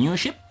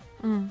entrepreneurship?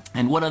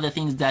 And what are the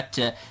things that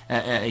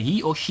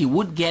he or she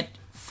would get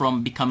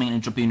from becoming an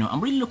entrepreneur?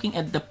 I'm really looking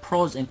at the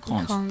pros and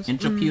cons,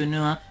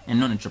 entrepreneur and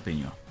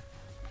non-entrepreneur.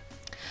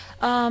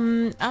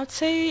 I would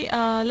say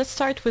let's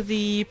start with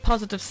the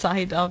positive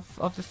side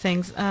of the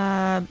things.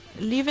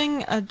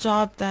 Leaving a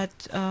job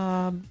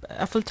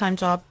a full-time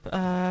job,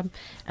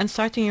 and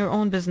starting your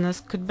own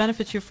business could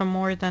benefit you from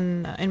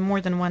in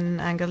more than one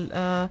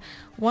angle.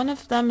 One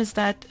of them is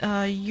that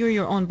you're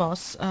your own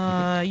boss.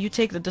 You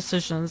take the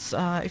decisions.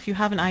 If you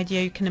have an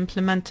idea, you can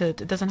implement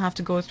it. It doesn't have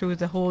to go through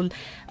the whole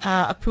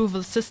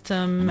approval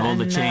system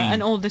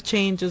and all the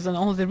changes and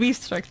all the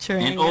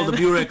restructuring and all the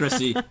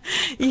bureaucracy.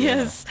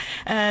 Yes.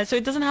 So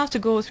it doesn't have to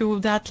go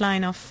through that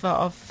line of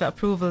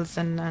approvals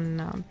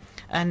and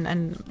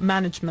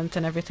management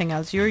and everything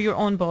else. You're your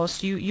own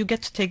boss. You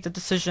get to take the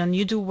decision.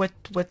 You do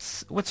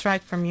what's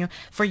right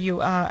for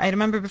you. I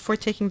remember before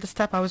taking the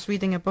step, I was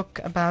reading a book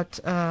about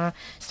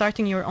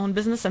starting your own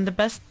business, and the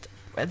best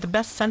the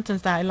best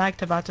sentence that I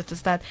liked about it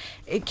is that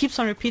it keeps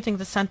on repeating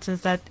the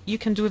sentence that you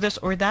can do this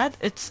or that.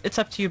 It's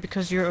up to you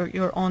because you're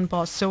your own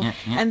boss. So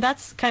and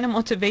that's kind of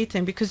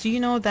motivating because you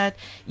know that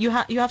you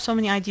have so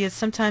many ideas.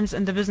 Sometimes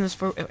in the business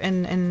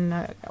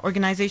in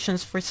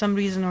organizations, for some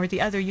reason or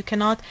the other, you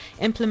cannot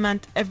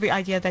implement every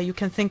idea that you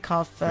can think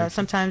of.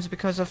 Sometimes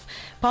because of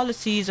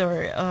policies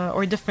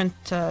or different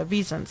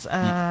reasons.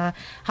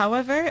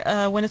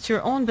 However, when it's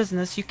your own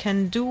business, you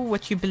can do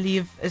what you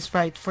believe is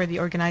right for the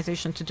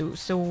organization to do.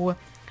 So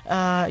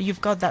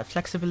you've got that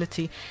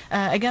flexibility.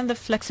 Again, the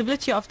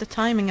flexibility of the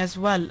timing as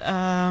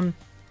well.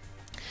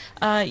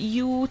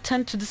 You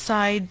tend to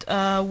decide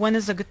when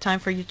is a good time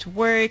for you to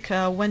work,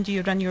 when do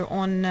you run your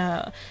own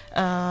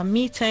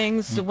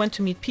meetings, when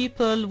to meet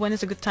people, when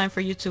is a good time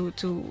for you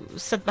to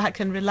sit back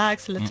and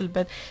relax a little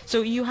bit.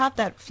 So you have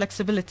that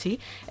flexibility.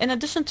 In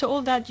addition to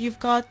all that, you've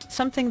got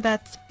something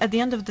that at the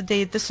end of the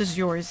day, this is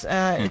yours.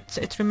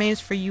 It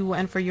remains for you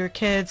and for your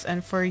kids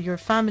and for your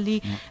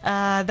family.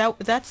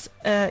 That's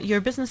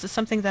your business is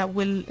something that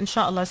will,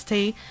 inshallah,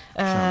 stay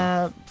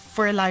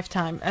for a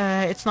lifetime.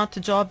 It's not a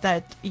job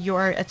that you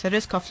are at a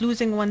risk of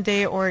losing one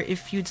day, or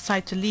if you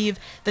decide to leave,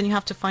 then you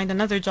have to find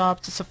another job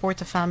to support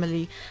a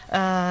family.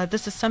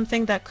 This is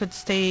something that could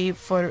stay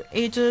for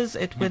ages.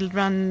 It will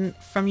run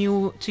from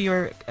you to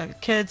your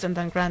kids and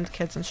then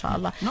grandkids,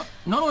 inshallah. No,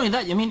 not only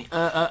that, I mean,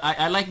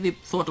 I like the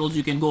thought also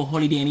you can go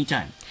holiday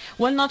anytime.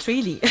 Well, not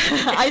really.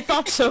 I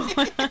thought so,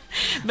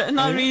 but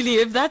not really.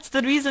 If that's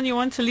the reason you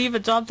want to leave a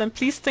job, then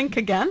please think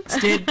again.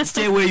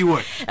 Stay where you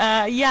work.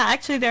 Yeah,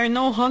 actually, there are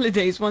no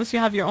holidays once you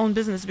have your own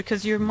business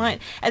because your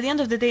mind, at the end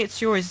of the day,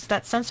 it's yours.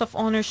 That sense of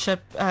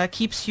ownership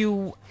keeps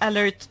you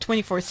alert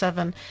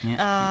 24/7.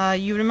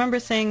 You remember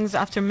things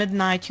after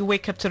midnight. You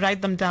wake up to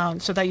write them down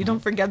so that you don't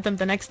forget them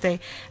the next day.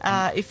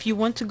 If you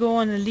want to go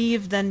on a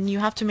leave, then you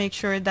have to make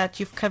sure that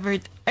you've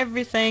covered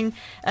everything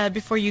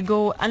before you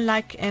go.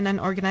 Unlike in an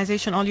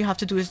organization, all you have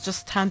to do is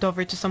just hand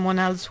over to someone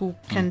else who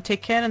can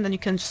take care, and then you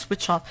can just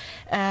switch off.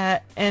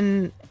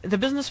 In the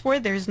business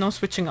world, there is no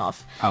switching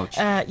off. Ouch.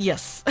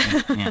 Yes.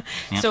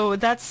 So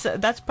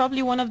that's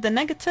probably one of the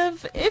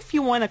negative, if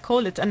you want to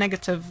call it a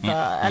negative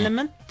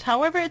element.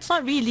 However, it's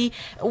not really.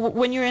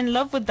 When you're in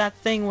love with that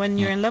thing, when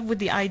you're in love with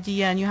the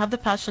idea and you have the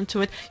passion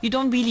to it, you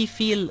don't really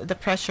feel the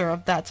pressure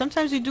of that.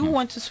 Sometimes you do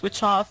want to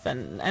switch off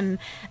and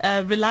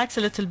relax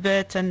a little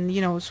bit and,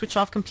 you know, switch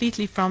off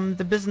completely from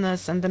the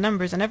business and the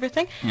numbers and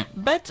everything.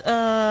 But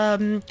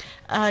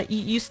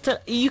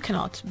you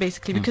cannot,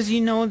 basically, because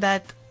you know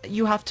that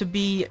you have to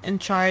be in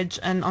charge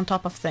and on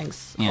top of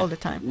things all the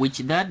time. Which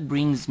that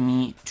brings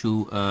me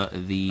to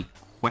the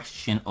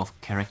question of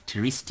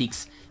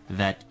characteristics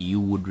that you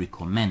would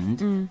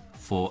recommend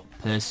for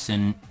a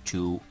person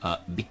to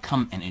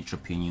become an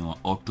entrepreneur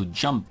or to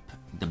jump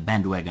the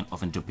bandwagon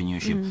of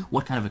entrepreneurship.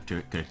 What kind of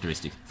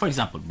characteristics? For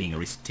example, being a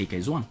risk taker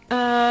is one.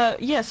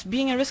 Yes,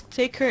 being a risk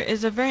taker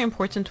is a very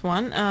important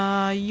one.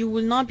 You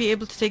will not be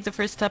able to take the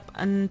first step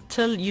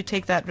until you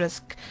take that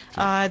risk.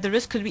 The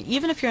risk could be,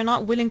 even if you're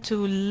not willing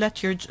to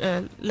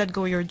let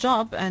go your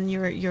job and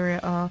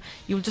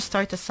you'll just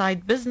start a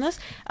side business,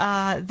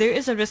 there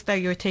is a risk that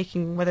you're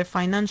taking, whether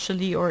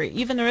financially or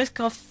even a risk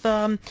of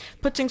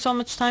putting so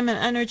much time and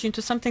energy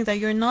into something that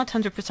you're not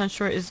 100%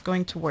 sure is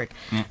going to work.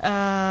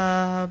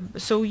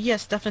 So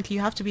yes, definitely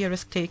you have to be a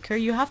risk taker.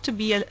 You have to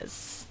be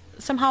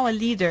somehow a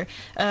leader,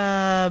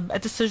 a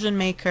decision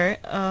maker,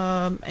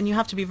 and you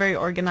have to be very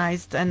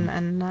organized,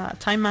 and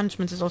time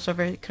management is also a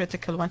very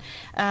critical one.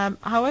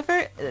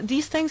 However,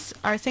 these things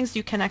are things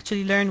you can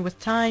actually learn with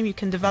time. You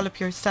can develop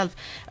yourself.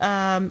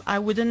 I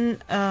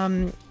wouldn't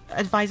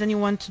advise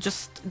anyone to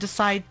just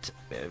decide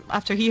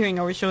after hearing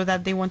our show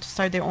that they want to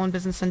start their own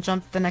business and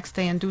jump the next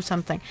day and do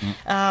something.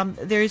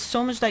 There is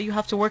so much that you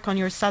have to work on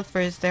yourself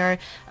first there,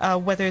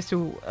 whether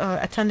through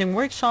attending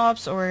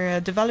workshops or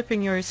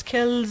developing your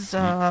skills,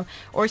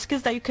 or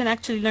skills that you can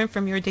actually learn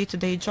from your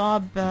day-to-day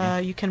job.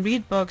 You can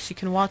read books, you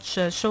can watch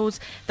shows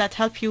that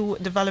help you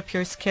develop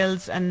your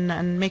skills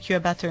and make you a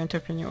better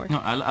entrepreneur. No,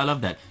 I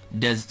love that.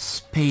 Does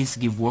Space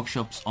give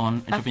workshops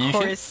on entrepreneurship? Of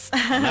course.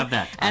 I love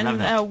that. I love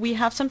that. We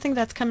have something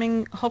that's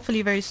coming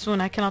hopefully very soon.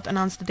 I cannot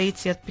announce the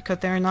dates yet because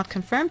they are not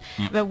confirmed,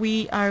 but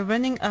we are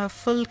running a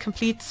full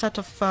complete set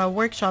of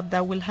workshop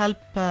that will help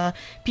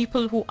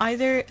people who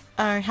either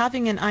are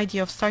having an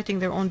idea of starting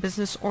their own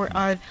business or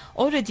are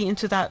already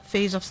into that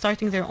phase of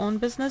starting their own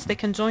business. They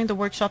can join the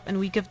workshop and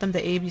we give them the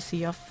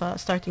ABC of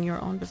starting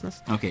your own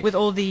business, with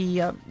all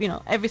the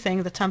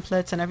everything, the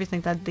templates and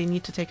everything that they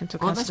need to take into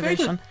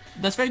consideration.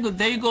 That's very good.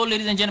 There you go,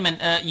 ladies and gentlemen.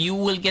 You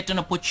will get an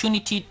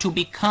opportunity to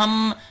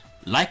become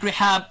like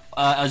Rehab,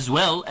 as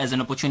well as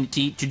an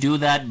opportunity to do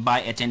that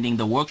by attending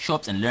the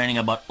workshops and learning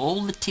about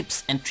all the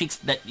tips and tricks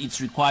that it's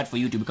required for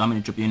you to become an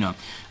entrepreneur.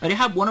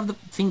 Rehab, one of the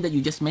things that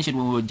you just mentioned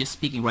when we were just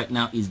speaking right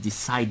now is the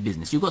side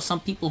business. You've got some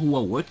people who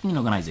are working in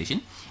an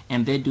organization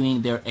and they're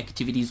doing their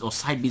activities or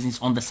side business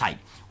on the side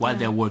while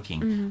they're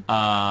working.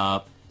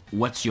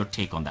 What's your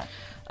take on that?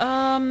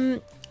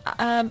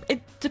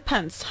 It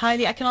depends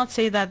highly. I cannot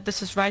say that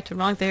this is right or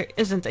wrong. There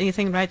isn't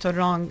anything right or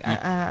wrong.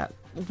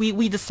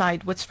 we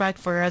decide what's right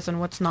for us and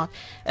what's not.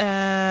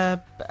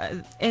 And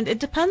it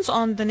depends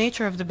on the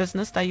nature of the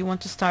business that you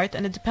want to start,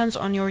 and it depends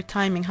on your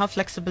timing, how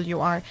flexible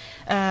you are.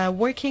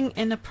 Working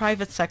in a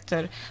private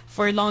sector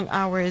for long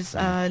hours,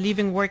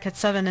 leaving work at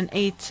 7 and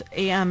 8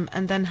 a.m.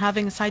 and then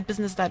having a side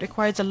business that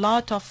requires a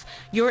lot of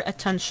your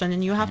attention,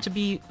 and you have to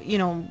be, you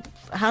know,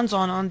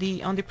 hands-on on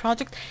the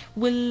project,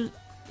 will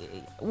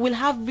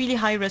have really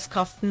high risk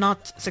of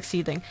not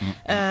succeeding.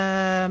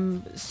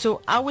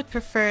 So I would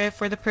prefer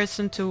for the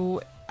person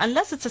to,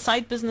 unless it's a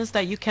side business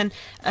that you can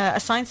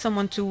assign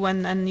someone to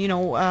and you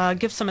know,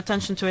 give some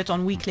attention to it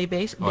on weekly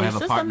basis, or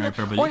have a partner,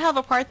 or have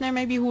a partner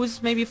maybe who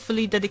is maybe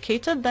fully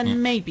dedicated,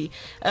 then maybe.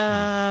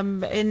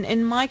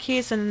 In my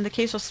case and in the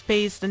case of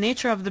space, the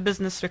nature of the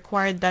business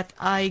required that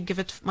I give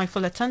it my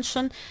full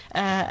attention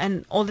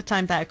and all the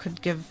time that I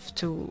could give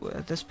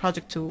to this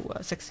project to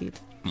succeed.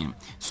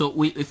 So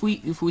if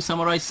we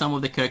summarize some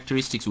of the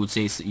characteristics, we would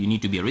say you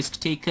need to be a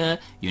risk taker,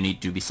 you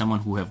need to be someone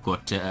who have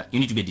got, you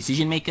need to be a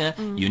decision maker,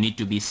 you need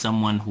to be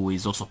someone who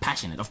is also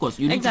passionate. Of course,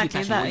 you need to be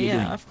passionate what you're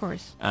doing. Of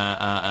course.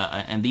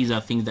 And these are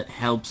things that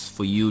helps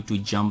for you to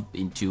jump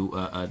into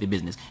the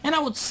business. And I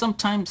would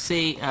sometimes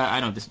say,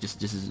 I know this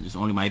is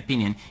only my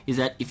opinion, is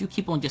that if you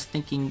keep on just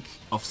thinking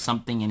of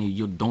something and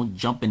you don't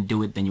jump and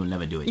do it, then you'll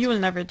never do it. You will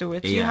never do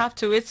it. You have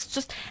to. It's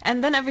just,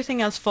 and then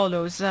everything else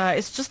follows.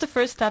 It's just the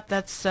first step.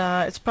 That's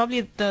it's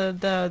probably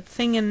the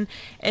thing in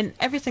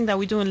everything that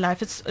we do in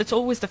life. It's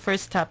always the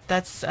first step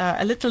that's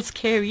a little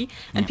scary,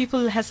 and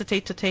people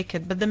hesitate to take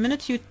it. But the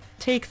minute you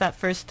take that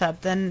first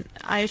step, then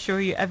I assure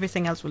you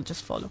everything else will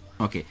just follow.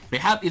 Okay,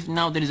 Rehab, if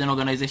now there is an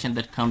organization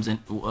that comes and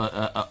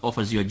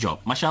offers you a job,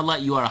 mashallah,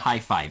 you are a high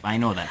five. I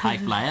know that, high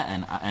flyer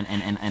and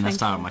a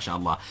star,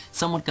 mashallah.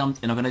 Someone comes,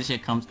 an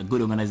organization comes, a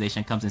good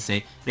organization comes and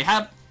say,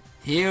 Rehab,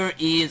 here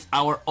is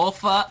our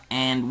offer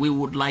and we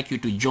would like you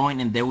to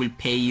join, and they will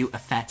pay you a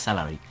fat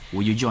salary.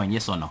 Will you join,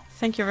 yes or no?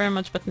 Thank you very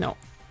much, but no.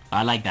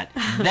 I like that.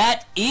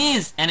 That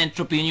is an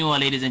entrepreneur,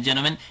 ladies and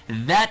gentlemen.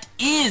 That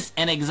is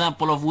an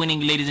example of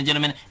winning, ladies and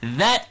gentlemen.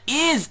 That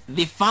is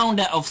the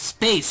founder of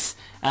Space,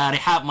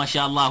 Rehab,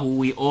 mashallah, who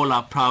we all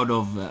are proud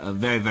of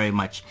very, very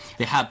much.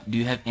 Rehab, do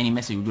you have any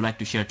message would you like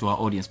to share to our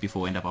audience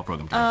before we end up our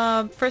program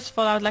today? First of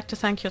all, I would like to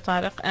thank you,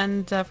 Tariq,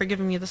 and for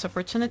giving me this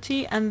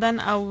opportunity. And then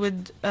I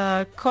would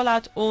call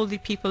out all the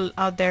people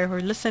out there who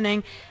are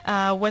listening,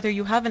 whether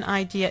you have an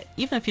idea,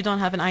 even if you don't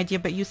have an idea,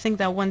 but you think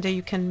that one day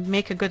you can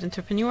make a good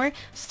entrepreneur,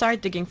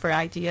 start digging for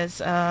ideas.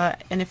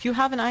 And if you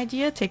have an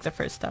idea, take the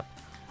first step.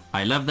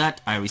 I love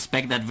that. I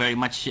respect that very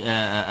much,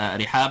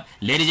 Rehab.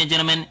 Ladies and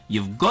gentlemen,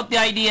 you've got the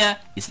idea.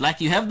 It's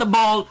like you have the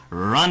ball.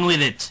 Run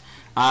with it.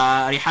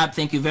 Rehab,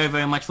 thank you very,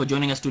 very much for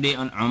joining us today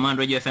on Oman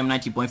Radio FM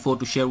 90.4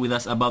 to share with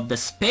us about the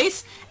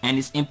space and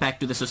its impact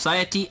to the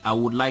society. I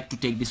would like to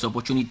take this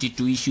opportunity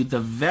to wish you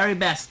the very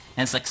best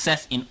and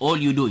success in all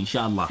you do,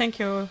 inshallah. Thank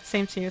you.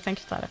 Same to you.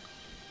 Thank you, Tariq.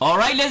 All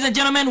right, ladies and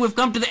gentlemen, we've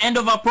come to the end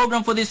of our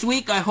program for this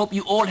week. I hope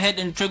you all had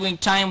an intriguing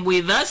time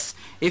with us.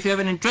 If you have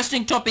an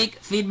interesting topic,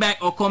 feedback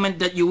or comment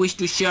that you wish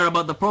to share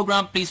about the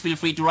program, please feel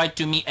free to write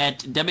to me at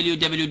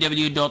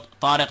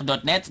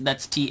www.tariq.net.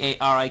 That's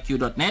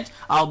TARIQ.net.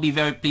 I'll be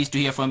very pleased to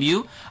hear from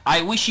you.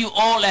 I wish you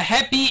all a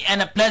happy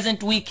and a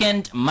pleasant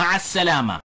weekend. Ma'as salama.